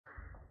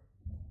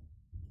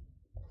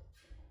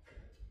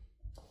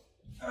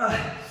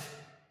Ah,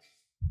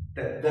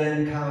 that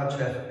damn couch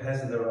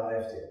hasn't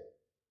arrived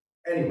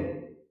yet.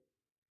 Anyway,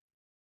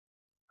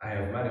 I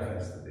have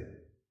manifested it.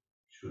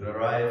 Should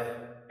arrive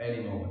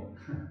any moment.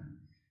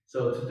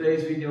 So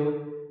today's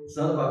video is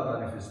not about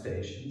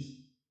manifestations,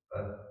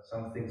 but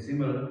something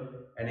similar,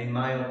 and in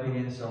my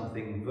opinion,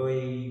 something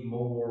way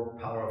more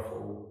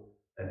powerful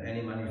than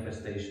any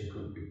manifestation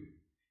could be.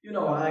 You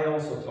know, I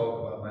also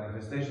talk about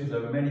manifestations.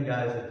 There are many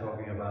guys that are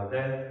talking about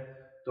that.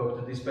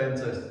 Dr.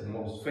 Dispenza is the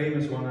most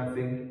famous one, I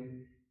think.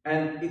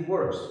 And it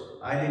works.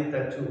 I did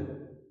that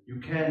too. You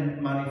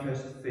can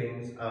manifest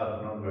things out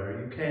of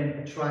nowhere. You can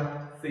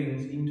attract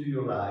things into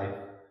your life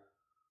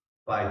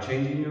by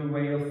changing your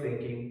way of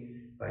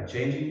thinking, by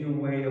changing your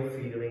way of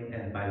feeling,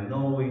 and by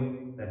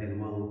knowing that it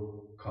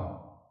will come.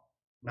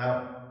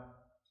 Now,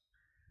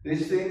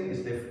 this thing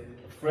is a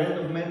friend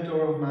of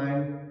mentor of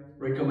mine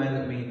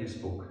recommended me this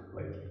book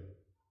lately.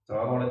 So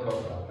I want to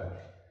talk about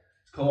that.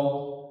 It's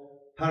called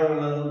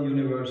Parallel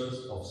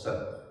Universes of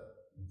Self.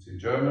 It's in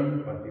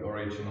German, but the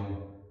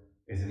original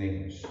is in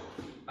English.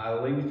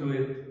 I'll link to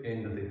it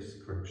in the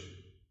description.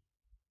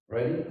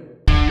 Ready?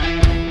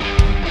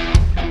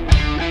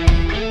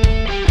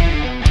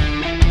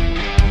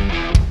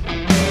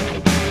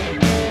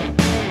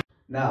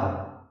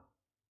 Now,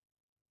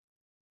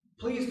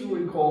 please do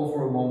recall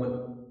for a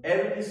moment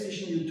every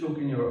decision you took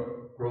in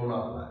your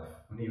grown-up life,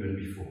 and even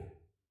before.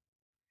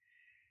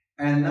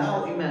 And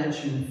now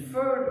imagine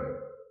further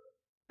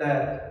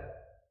that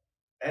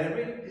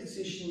every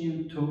decision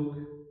you took,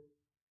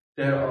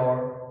 there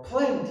are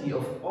plenty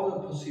of other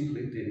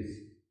possibilities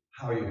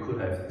how you could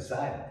have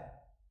decided,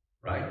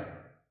 right?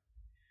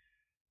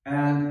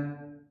 And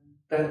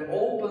that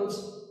opens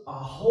a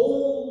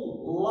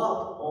whole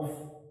lot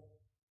of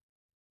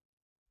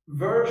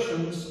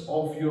versions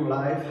of your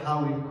life,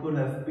 how it could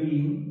have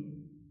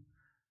been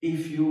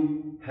if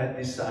you had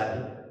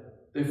decided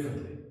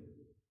differently.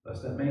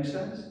 Does that make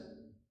sense?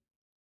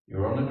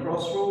 You're on a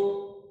crossroad,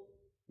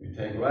 you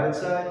take right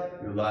side,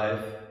 your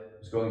life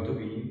is going to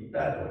be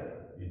that way.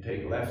 You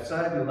take left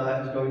side, your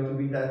life is going to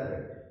be that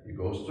way. You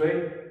go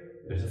straight,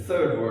 there's a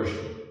third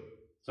version.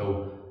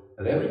 So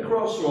at every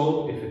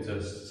crossroad, if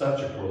it's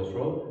such a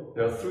crossroad,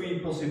 there are three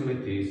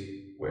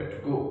possibilities where to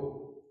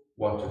go,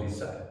 what to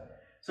decide.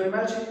 So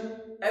imagine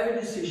every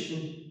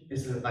decision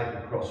is like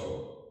a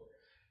crossroad.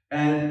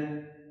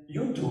 And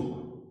you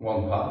took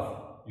one path,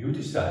 you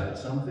decided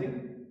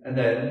something, and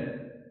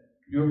then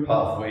your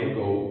pathway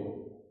go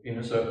in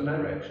a certain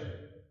direction.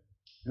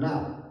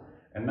 Now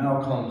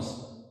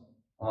comes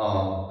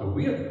the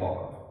weird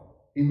part.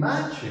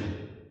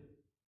 Imagine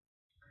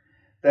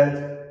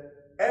that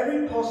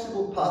every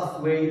possible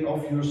pathway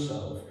of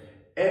yourself,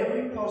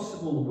 every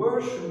possible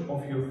version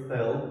of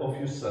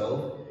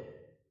yourself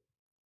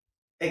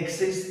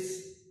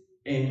exists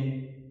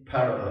in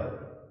parallel.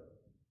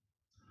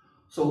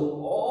 So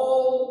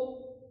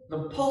all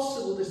the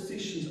possible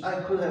decisions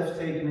I could have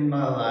taken in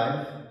my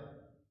life,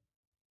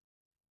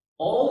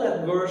 all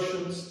that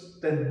versions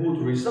that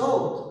would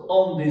result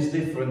on these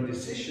different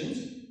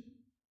decisions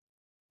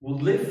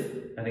would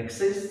live and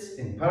exist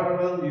in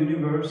parallel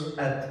universe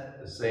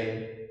at the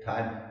same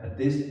time. At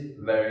this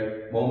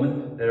very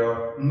moment, there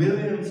are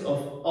millions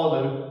of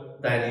other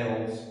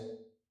Daniels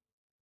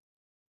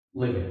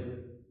living.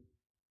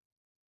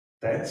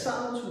 That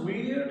sounds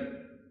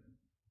weird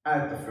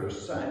at the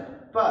first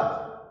sight,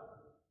 but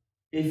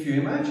if you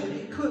imagine,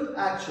 it could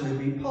actually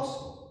be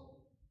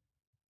possible,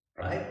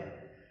 right?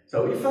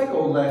 So if I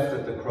go left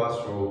at the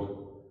crossroad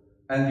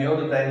and the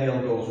other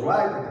Daniel goes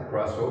right at the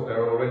crossroad,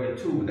 there are already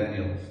two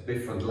Daniels,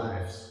 different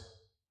lives.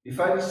 If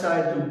I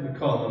decide to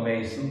become a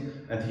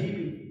mason and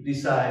he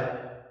decides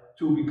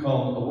to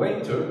become a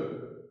waiter,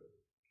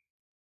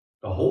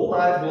 the whole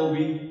life will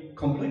be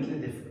completely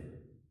different.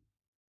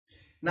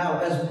 Now,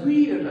 as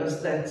weird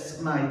as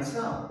that might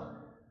sound,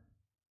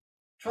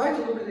 try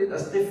to look at it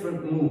as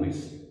different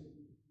movies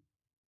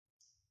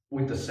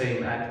with the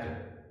same actor.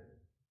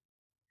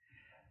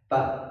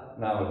 But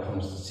now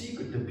comes the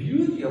secret. The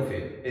beauty of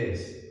it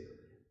is,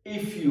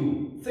 if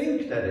you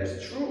think that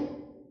is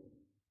true,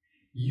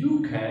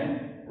 you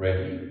can,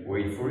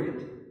 wait for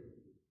it,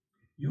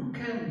 you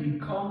can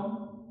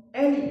become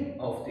any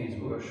of these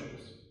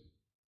versions.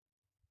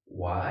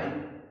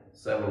 Why?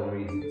 Several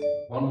reasons.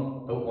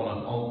 One, don't want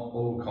to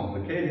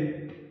overcomplicate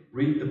it.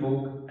 Read the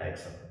book,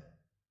 excellent.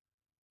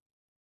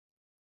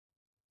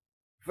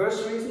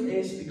 First reason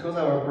is because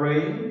our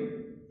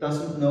brain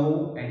doesn't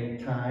know any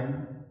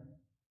time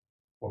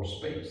or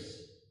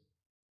space.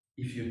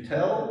 If you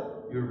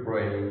tell your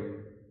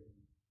brain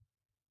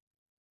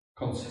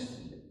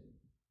consistently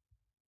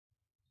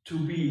to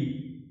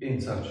be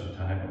in such a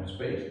time or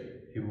space,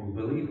 he will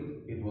believe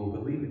it. It will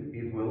believe it.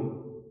 It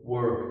will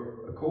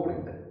work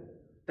accordingly.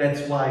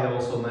 That's why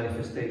also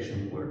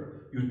manifestation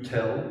work. You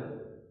tell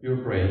your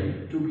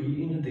brain to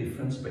be in a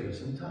different space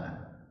and time,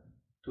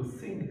 to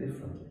think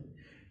differently.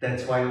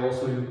 That's why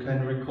also you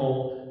can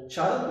recall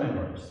child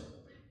memories,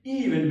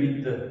 even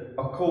with the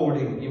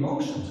according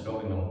emotions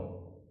going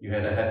on. You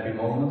had a happy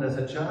moment as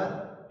a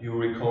child, you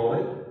recall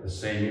it, the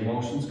same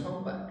emotions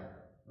come back,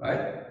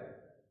 right?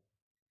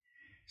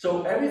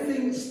 So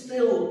everything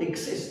still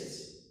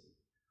exists.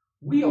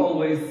 We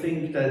always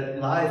think that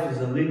life is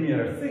a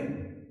linear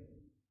thing,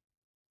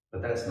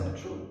 but that's not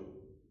true.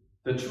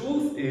 The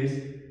truth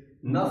is,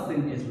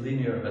 nothing is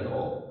linear at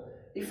all.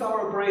 If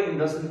our brain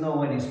doesn't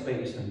know any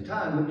space and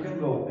time, we can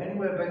go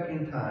anywhere back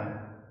in time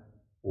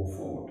or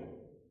forward.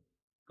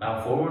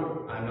 Now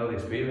forward, I'm not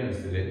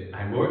experienced in it,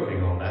 I'm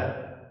working on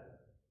that.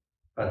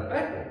 But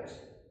backwards,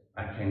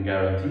 I can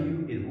guarantee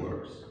you it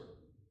works.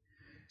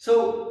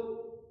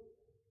 So,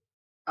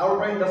 our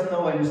brain doesn't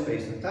know any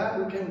space and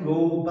time, we can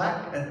go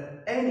back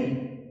at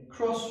any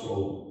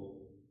crossroad.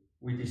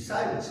 We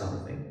decided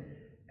something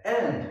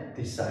and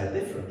decide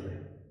differently.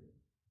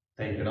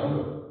 Take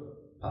another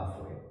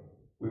pathway.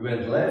 We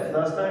went left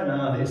last time,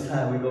 now this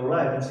time we go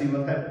right and see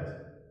what happens.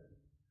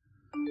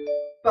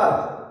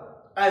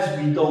 But as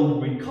we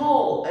don't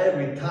recall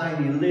every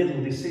tiny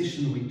little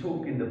decision we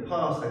took in the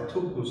past that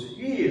took us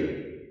here,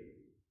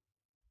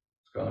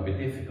 it's going to be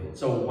difficult.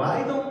 So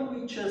why don't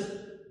we just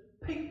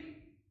pick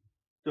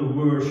the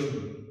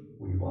version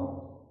we want?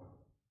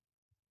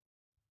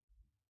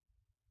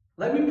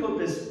 Let me put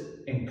this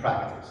in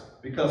practice,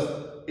 because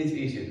it's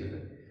easier to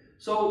do.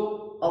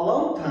 So a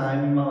long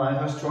time in my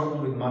life I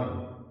struggled with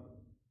money.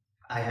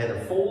 I had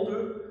a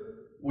folder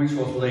which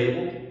was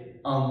labeled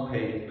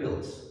unpaid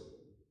bills.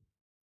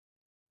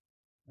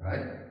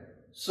 Right?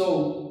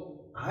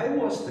 So I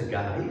was the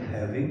guy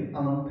having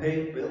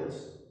unpaid bills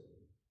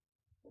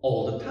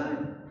all the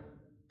time.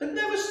 That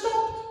never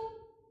stopped.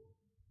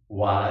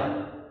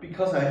 Why?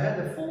 Because I had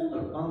a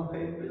folder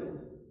unpaid bills.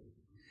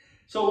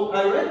 So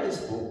I read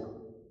this book,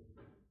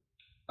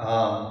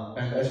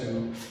 and as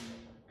you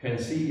can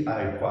see,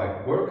 I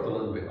quite worked a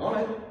little bit on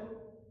it.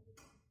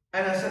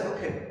 And I said,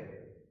 okay,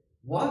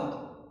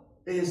 what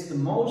is the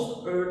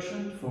most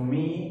urgent for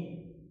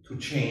me to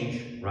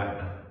change right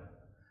now?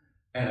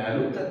 And I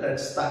looked at that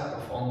stack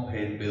of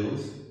unpaid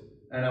bills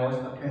and I was,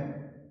 okay.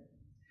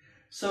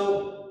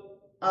 So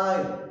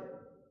I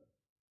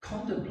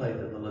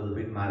contemplated a little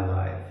bit my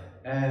life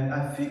and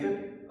I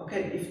figured,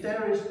 okay, if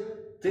there is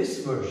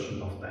this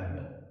version of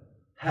Daniel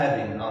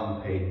having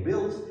unpaid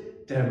bills,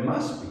 there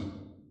must be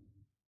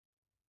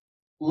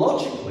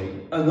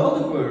logically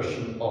another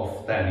version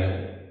of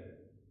Daniel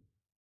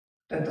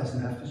that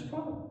doesn't have this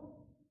problem.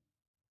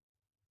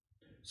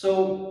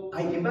 So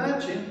I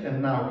imagined,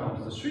 and now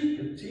comes the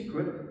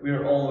secret, we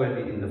are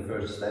already in the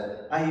first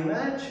step, I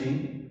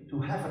imagined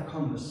to have a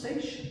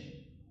conversation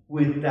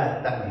with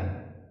that Daniel.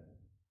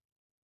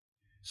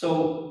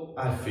 So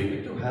I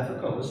figured to have a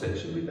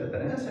conversation with that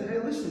Daniel. I said, hey,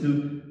 listen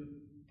dude,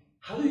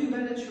 how do you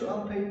manage your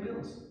unpaid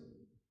bills?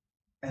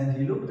 And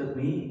he looked at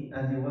me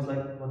and he was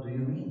like, what do you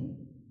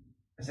mean?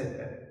 I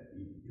said,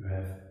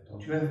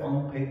 don't you have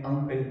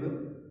unpaid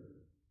bills?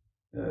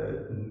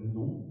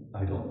 No,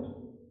 I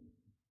don't.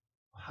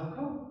 How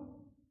come?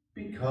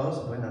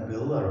 Because when a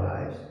bill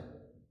arrives,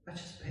 I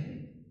just pay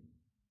it.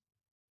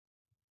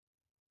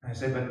 I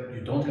say, but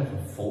you don't have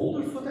a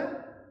folder for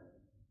that?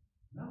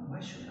 No,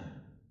 why should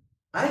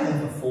I? I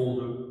have a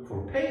folder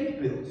for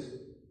paid bills.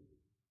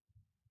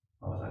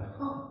 I was like,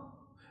 huh.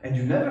 And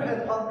you never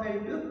had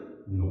unpaid bill?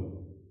 No.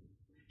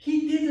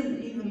 He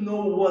didn't even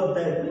know what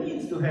that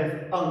means to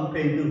have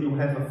unpaid bill, to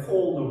have a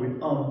folder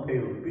with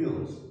unpaid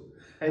bills.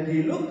 And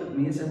he looked at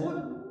me and said,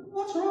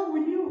 what's wrong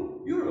with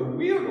you? You're a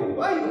weirdo.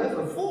 Why you have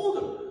a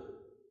folder?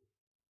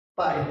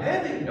 By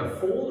having a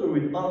folder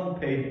with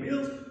unpaid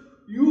bills,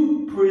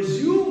 you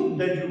presume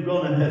that you're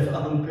gonna have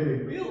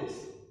unpaid bills.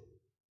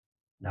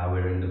 Now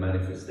we're in the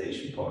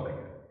manifestation part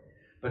again.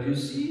 But you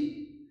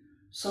see,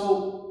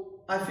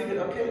 so I figured,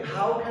 okay,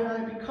 how can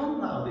I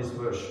become now this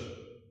version?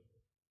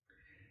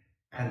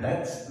 And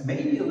that's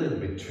maybe a little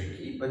bit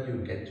tricky, but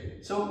you'll get to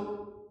it.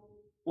 So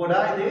what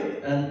I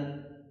did,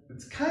 and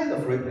it's kind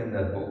of written in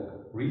that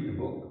book, read the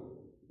book.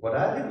 What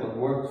I did, what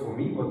worked for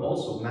me, what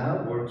also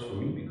now works for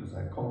me, because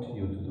I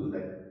continue to do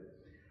that,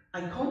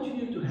 I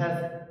continue to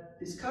have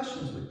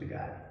discussions with the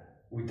guy,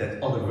 with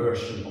that other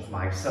version of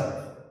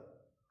myself.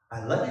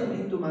 I let him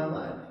into my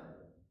life.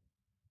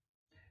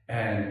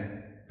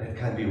 And that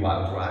can be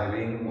while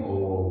driving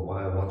or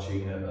while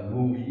watching a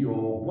movie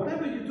or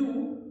whatever you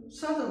do,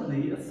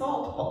 suddenly a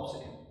thought pops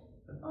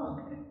in. Oh,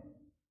 okay.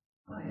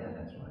 Oh yeah,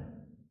 that's right.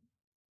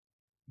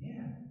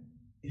 Yeah.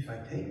 If I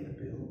take the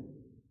bill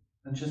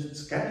and just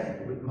scan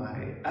it with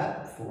my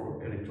app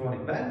for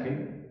electronic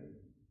banking,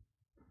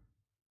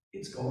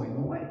 it's going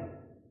away.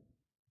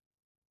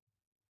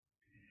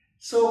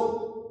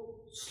 So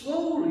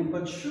slowly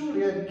but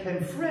surely I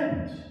became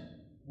friends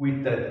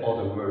with that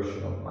other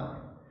version of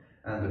mine.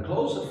 And the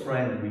closer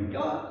friend we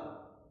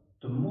got,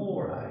 the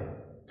more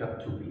I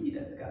got to be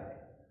that guy.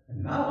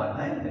 And now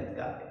I am that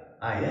guy.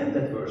 I am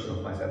that version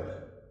of myself.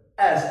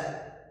 As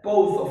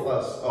both of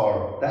us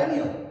are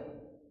Daniel.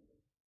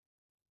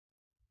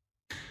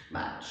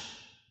 Match.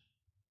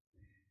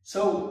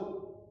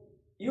 So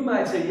you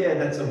might say, yeah,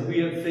 that's a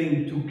weird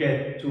thing to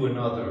get to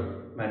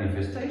another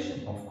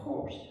manifestation, of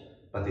course.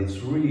 But it's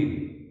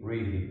really,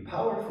 really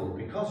powerful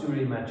because your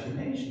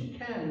imagination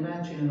can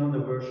imagine another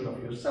version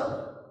of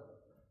yourself.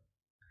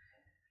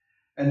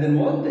 And then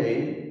one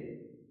day,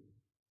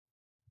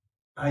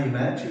 I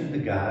imagined the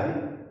guy,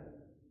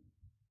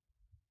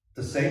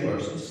 the same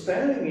person,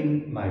 standing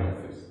in my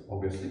office,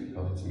 obviously,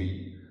 because it's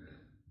me,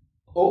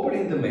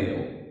 opening the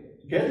mail,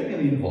 getting an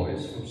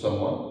invoice from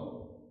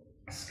someone,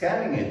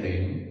 scanning it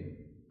in,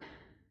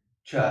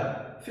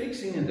 chat,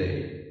 fixing a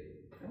day,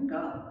 and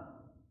gone.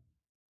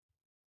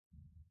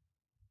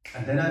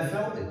 And then I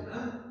felt it.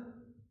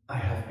 I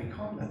have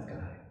become that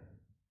guy.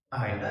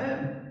 I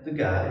am the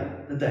guy,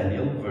 the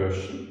Daniel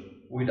version,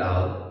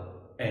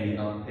 without any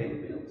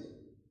unpaid bills.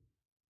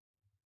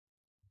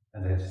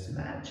 And that is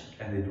magic,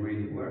 and it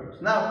really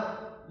works. Now,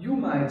 you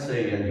might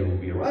say, and you'll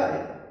be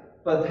right,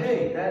 but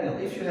hey, Daniel,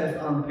 if you have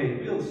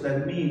unpaid bills,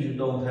 that means you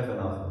don't have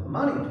enough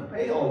money to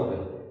pay all the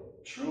bills.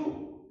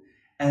 True.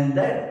 And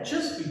that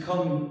just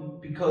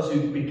because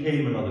you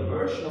became another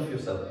version of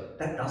yourself,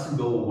 that doesn't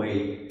go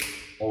away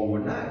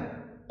overnight.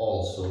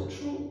 Also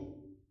true.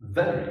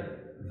 Very,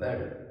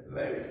 very,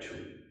 very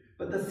true.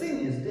 But the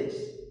thing is this.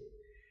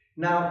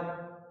 Now,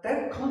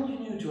 that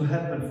continued to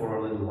happen for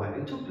a little while.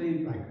 It took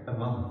me like a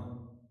month,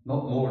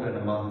 not more than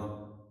a month,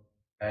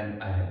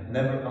 and I had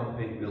never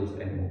unpaid bills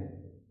anymore.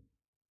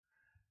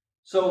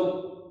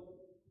 So,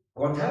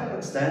 what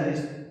happens then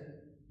is,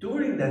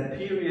 during that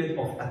period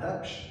of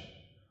adaptation,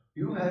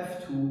 you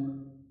have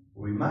to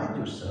remind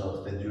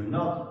yourself that you're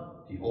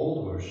not the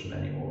old version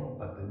anymore,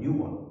 but the new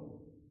one.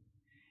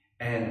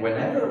 And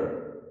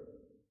whenever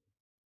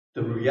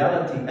the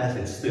reality as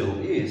it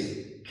still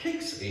is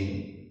kicks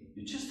in,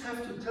 you just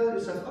have to tell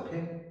yourself,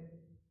 okay,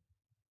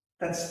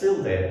 that's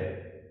still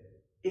there.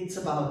 It's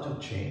about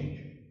to change,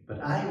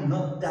 but I'm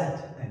not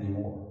that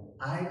anymore.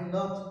 I'm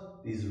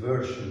not this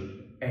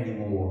version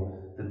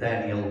anymore, the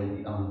Daniel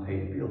with the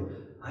unpaid bill.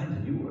 I'm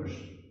the new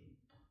version,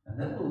 and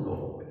that will go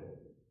away.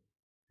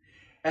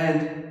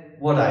 And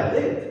what I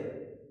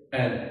did,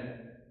 and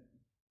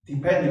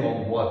depending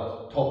on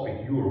what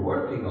topic you are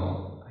working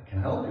on, I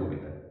can help you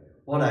with that.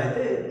 What I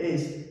did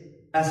is,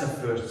 as a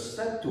first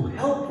step to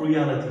help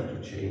reality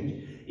to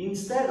change,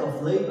 instead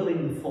of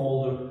labeling the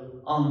folder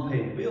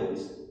unpaid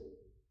bills,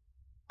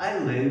 I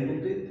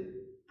labeled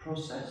it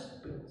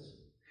processed bills.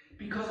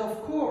 Because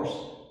of course,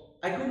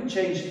 I couldn't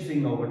change the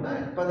thing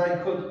overnight, but I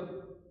could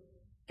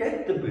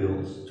get the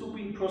bills to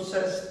be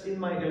processed in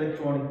my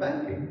electronic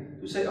banking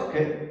to say,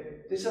 okay,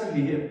 these are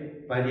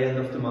here, by the end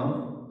of the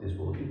month, this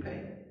will be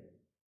paid.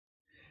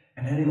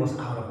 And then it was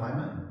out of my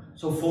mind.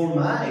 So for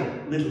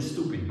my little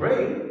stupid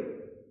brain,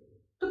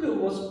 the bill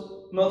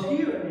was not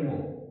here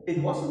anymore. It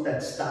wasn't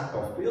that stack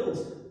of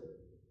bills,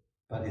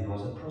 but it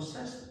was a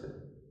processed bill.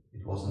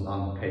 It wasn't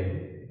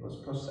unpaid, it was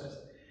processed.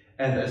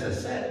 And as I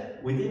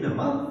said, within a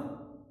month,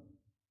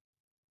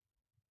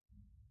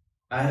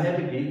 I had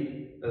a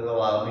gig that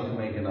allowed me to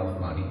make enough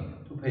money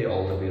to pay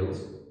all the bills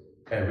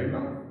every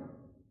month.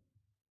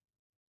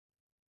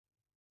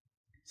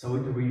 So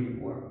it really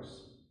works.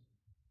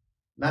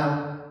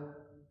 Now,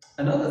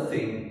 another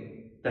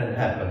thing that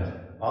happened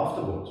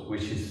afterwards,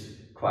 which is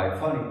quite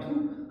funny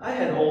too, I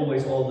had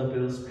always all the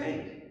bills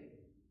paid.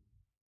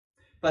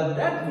 But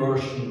that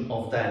version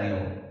of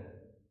Daniel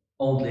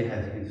only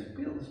had his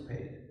bills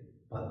paid,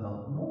 but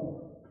not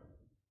more.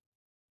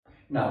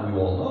 Now we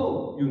all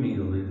know you need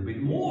a little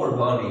bit more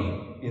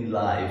money in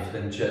life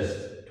than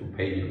just to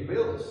pay your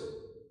bills,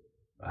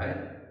 right?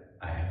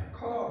 I have a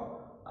car,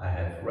 I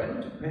have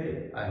rent to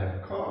pay, I have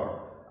a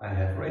car, I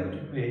have rent to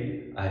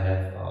pay, I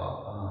have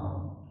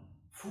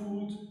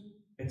food,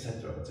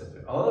 etc.,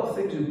 etc. A lot of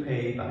things you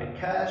pay by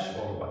cash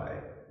or by,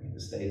 in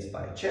the States,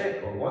 by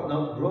check or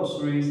whatnot,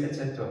 groceries,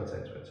 etc.,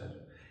 etc., etc.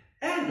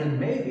 And then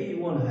maybe you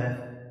want to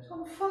have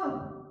some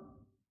fun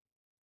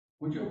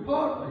with your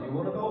partner. You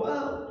want to go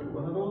out, you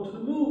want to go to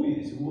the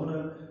movies, you want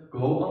to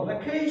go on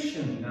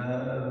vacation,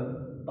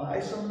 buy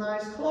some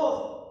nice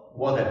clothes,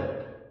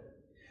 whatever.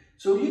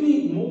 So you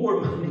need more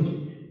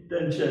money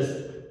than just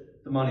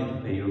the money to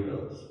pay your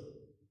bills.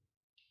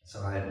 So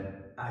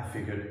I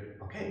figured,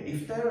 okay,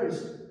 if there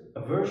is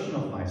a version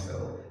of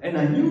myself, and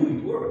I knew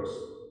it works,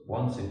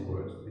 once it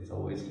works, it's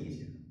always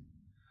easier.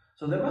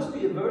 So there must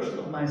be a version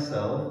of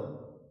myself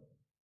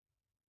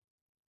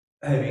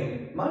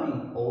having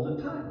money all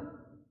the time.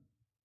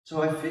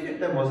 So I figured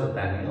there was a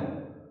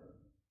Daniel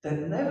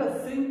that never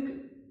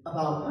think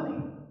about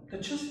money,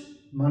 that just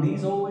money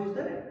is always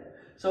there.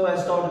 So I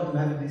started to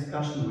have a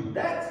discussion with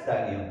that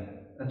Daniel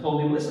and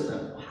told him,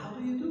 listen, how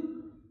do you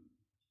do?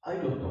 I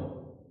don't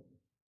know.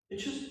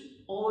 It's just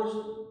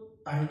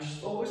I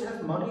just always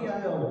have money,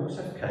 I always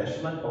have cash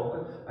in my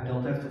pocket. I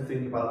don't have to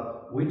think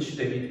about which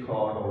debit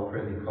card or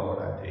credit card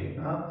I take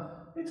now.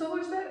 It's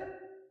always there.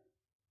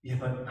 Yeah,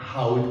 but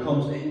how it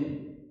comes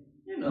in?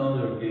 You know,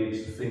 there are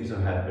gigs, things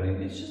are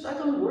happening. It's just, I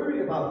don't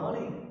worry about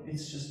money.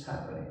 It's just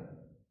happening.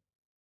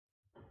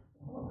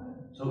 All right.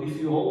 So if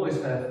you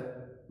always have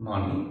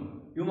money,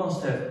 you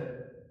must have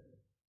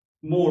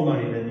more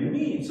money than you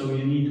need. So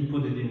you need to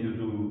put it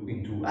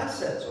into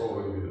assets,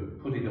 or you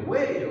put it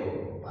away,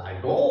 or buy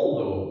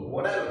gold, or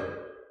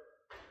whatever.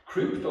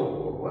 Crypto,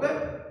 or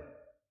whatever.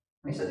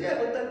 And he said, yeah,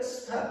 but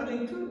that's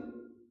happening too.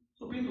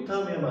 So people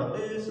tell me about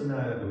this, and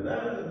I do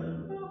that,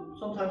 and well,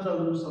 sometimes I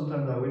lose,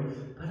 sometimes I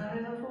win, but I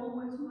have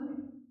always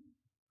money.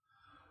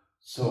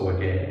 So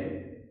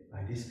again,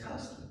 I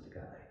discussed with the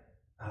guy.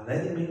 I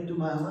let him into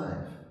my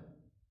life.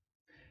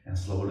 And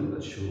slowly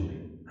but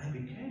surely, I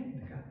became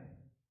the guy.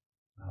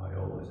 Now I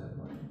always have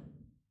money.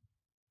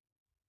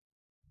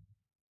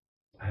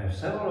 I have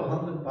several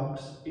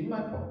 $100 in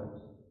my pocket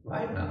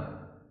right now.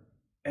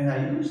 And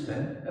I use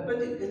them,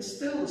 but it's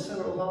still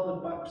several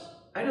 $100.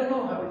 I don't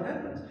know how it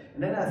happens.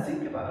 And then I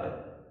think about it.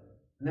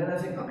 And then I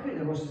think, okay,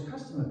 there was this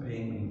customer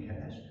paying me in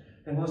cash.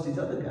 There was this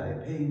other guy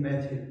paying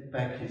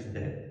back his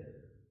debt.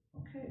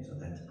 Okay, so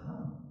that's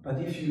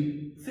But if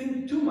you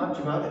think too much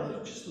about it,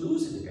 you just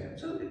lose it again.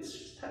 So it's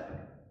just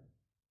happening.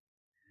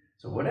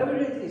 So whatever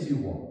it is you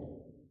want,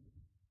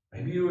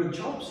 maybe you're a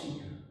job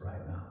seeker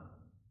right now,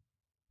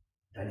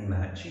 then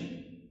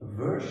imagine a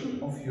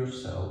version of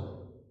yourself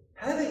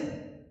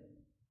having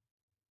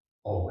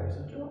always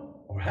a job,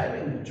 or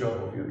having the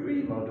job of your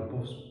dream, or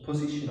the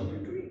position of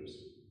your dreams.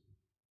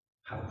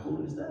 How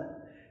cool is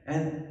that?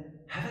 And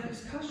have a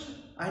discussion.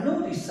 I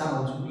know this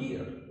sounds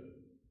weird,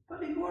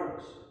 but it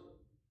works.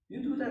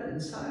 You do that in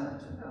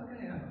silence, and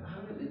okay,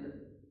 how you did it.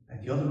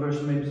 And the other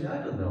person maybe says, I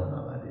don't know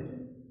how I did it.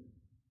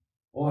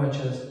 Or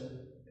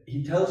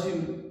he tells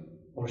you,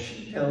 or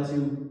she tells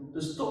you,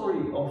 the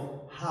story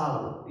of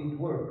how it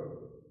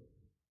worked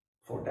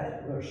for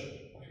that version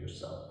of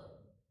yourself.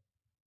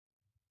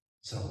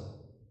 So,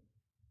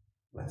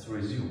 let's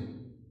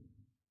resume.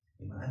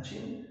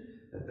 Imagine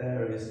that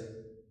there is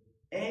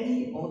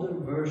any other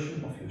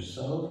version of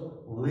yourself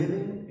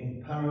living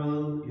in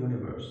parallel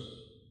universe.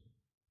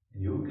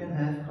 You can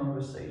have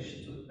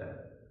conversations with them.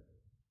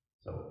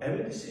 So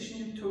every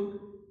decision you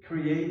took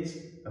creates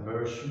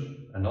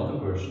another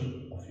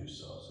version of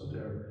yourself. So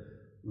there are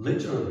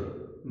literally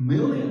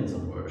millions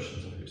of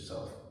versions of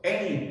yourself.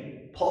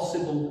 Any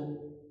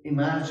possible,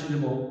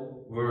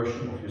 imaginable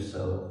version of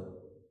yourself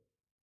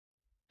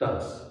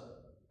does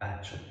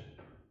actually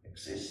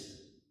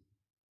exist.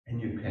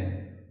 And you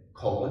can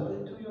call it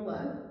into your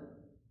life,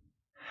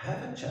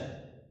 have a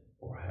chat,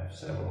 or have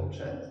several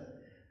chats,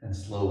 and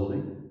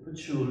slowly but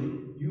surely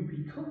you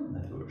become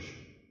that version.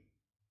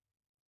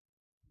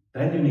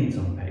 Then you need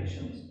some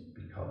patience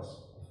because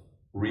of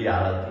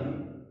reality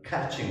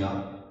catching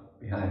up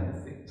behind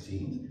the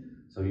scenes.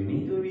 So you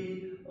need to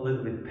be a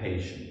little bit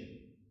patient.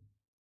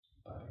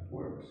 But it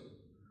works.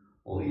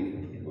 Believe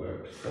me, it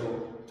works.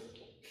 So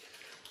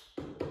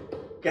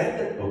get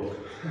that book.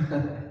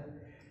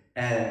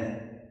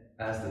 And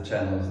as the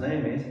channel's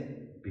name is,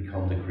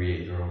 become the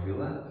creator of your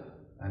life.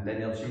 I'm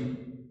Daniel G.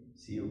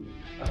 See you.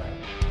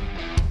 Bye.